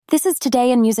This is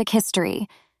Today in Music History,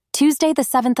 Tuesday the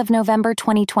 7th of November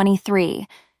 2023.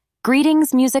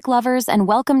 Greetings, music lovers, and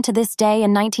welcome to this day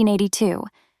in 1982,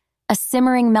 a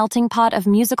simmering melting pot of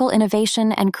musical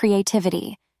innovation and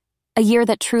creativity. A year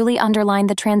that truly underlined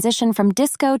the transition from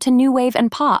disco to new wave and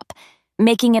pop,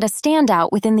 making it a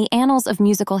standout within the annals of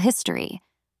musical history.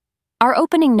 Our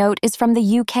opening note is from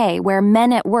the UK, where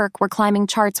Men at Work were climbing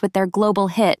charts with their global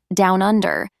hit, Down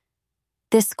Under.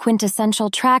 This quintessential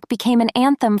track became an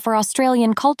anthem for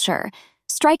Australian culture,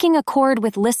 striking a chord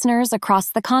with listeners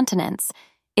across the continents.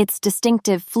 Its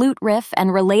distinctive flute riff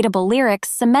and relatable lyrics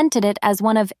cemented it as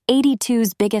one of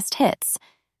 '82's biggest hits.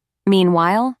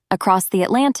 Meanwhile, across the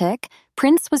Atlantic,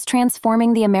 Prince was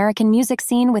transforming the American music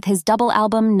scene with his double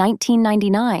album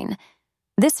 1999.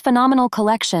 This phenomenal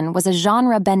collection was a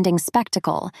genre-bending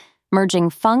spectacle, merging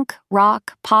funk,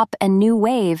 rock, pop, and new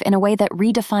wave in a way that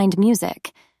redefined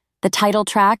music. The title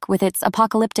track, with its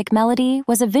apocalyptic melody,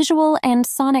 was a visual and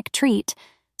sonic treat,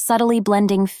 subtly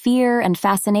blending fear and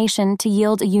fascination to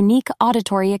yield a unique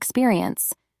auditory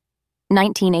experience.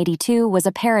 1982 was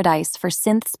a paradise for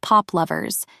synth-pop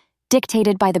lovers,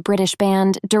 dictated by the British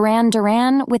band Duran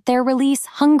Duran with their release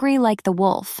Hungry Like the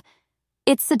Wolf.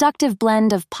 Its seductive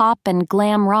blend of pop and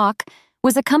glam rock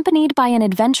was accompanied by an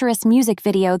adventurous music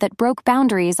video that broke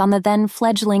boundaries on the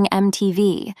then-fledgling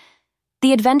MTV.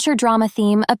 The adventure drama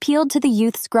theme appealed to the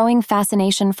youth's growing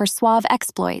fascination for suave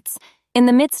exploits. In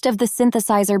the midst of the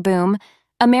synthesizer boom,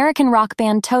 American rock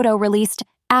band Toto released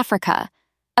Africa,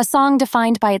 a song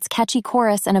defined by its catchy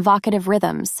chorus and evocative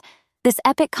rhythms. This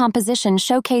epic composition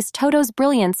showcased Toto's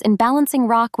brilliance in balancing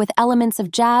rock with elements of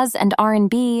jazz and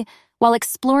R&B while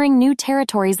exploring new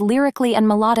territories lyrically and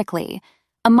melodically.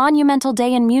 A monumental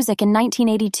day in music in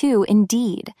 1982,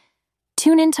 indeed.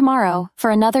 Tune in tomorrow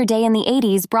for another day in the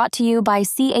 80s brought to you by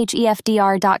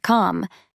chefdr.com.